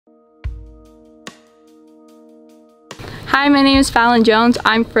Hi, my name is Fallon Jones.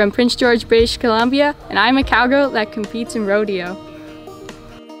 I'm from Prince George, British Columbia, and I'm a cowgirl that competes in rodeo.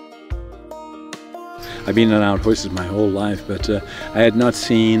 I've been around horses my whole life, but I had not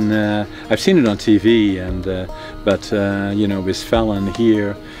seen, I've seen it on TV, and but you know, with Fallon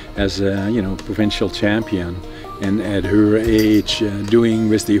here as a, you know, provincial champion, and at her age doing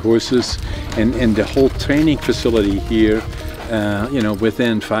with the horses and the whole training facility here, you know,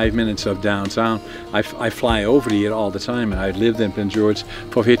 within 5 minutes of downtown. I fly over here all the time, and I've lived in Prince George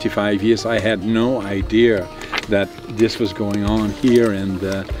for 55 years. I had no idea that this was going on here, and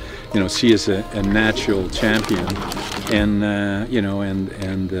you know, she is a natural champion, and you know,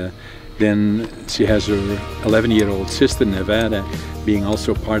 and then she has her 11-year-old sister Nevada being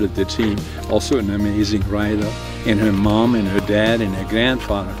also part of the team, also an amazing rider, and her mom and her dad and her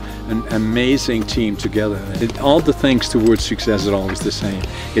grandfather, an amazing team together. All the things towards success are always the same.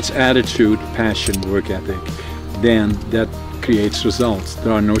 It's attitude, passion, work ethic. Then that creates results.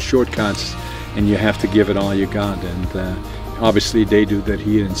 There are no shortcuts, and you have to give it all you got, and obviously they do that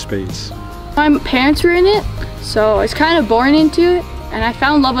here in spades. My parents were in it, so I was kind of born into it, and I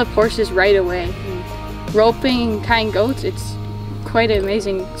found love of horses right away. And roping and tying goats, it's quite an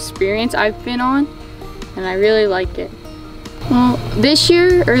amazing experience I've been on, and I really like it. Well, this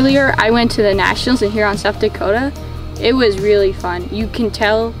year, earlier, I went to the Nationals in here on South Dakota. It was really fun. You can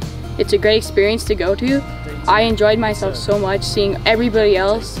tell it's a great experience to go to. I enjoyed myself so much seeing everybody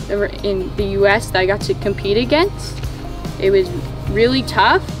else in the US that I got to compete against. It was really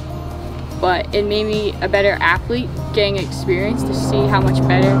tough, but it made me a better athlete, getting experience to see how much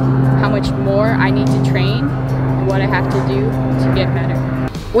better, how much more I need to train and what I have to do to get better.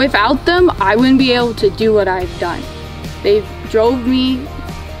 Without them, I wouldn't be able to do what I've done. They've drove me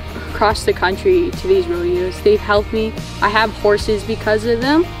across the country to these rodeos. They've helped me. I have horses because of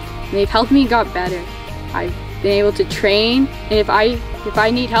them, and they've helped me get better. I've been able to train, and if I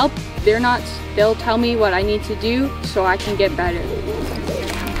need help, they'll tell me what I need to do so I can get better.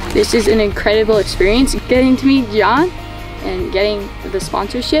 This is an incredible experience. Getting to meet John and getting the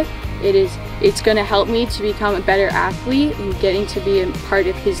sponsorship, it's going to help me to become a better athlete, and getting to be a part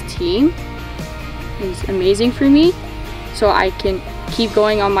of his team is amazing for me, so I can keep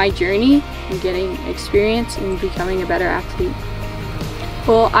going on my journey and getting experience and becoming a better athlete.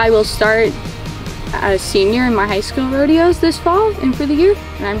 Well, I will start as a senior in my high school rodeos this fall and for the year,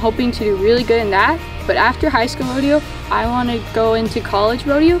 and I'm hoping to do really good in that. But after high school rodeo, I want to go into college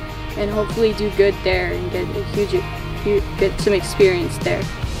rodeo and hopefully do good there and get some experience there.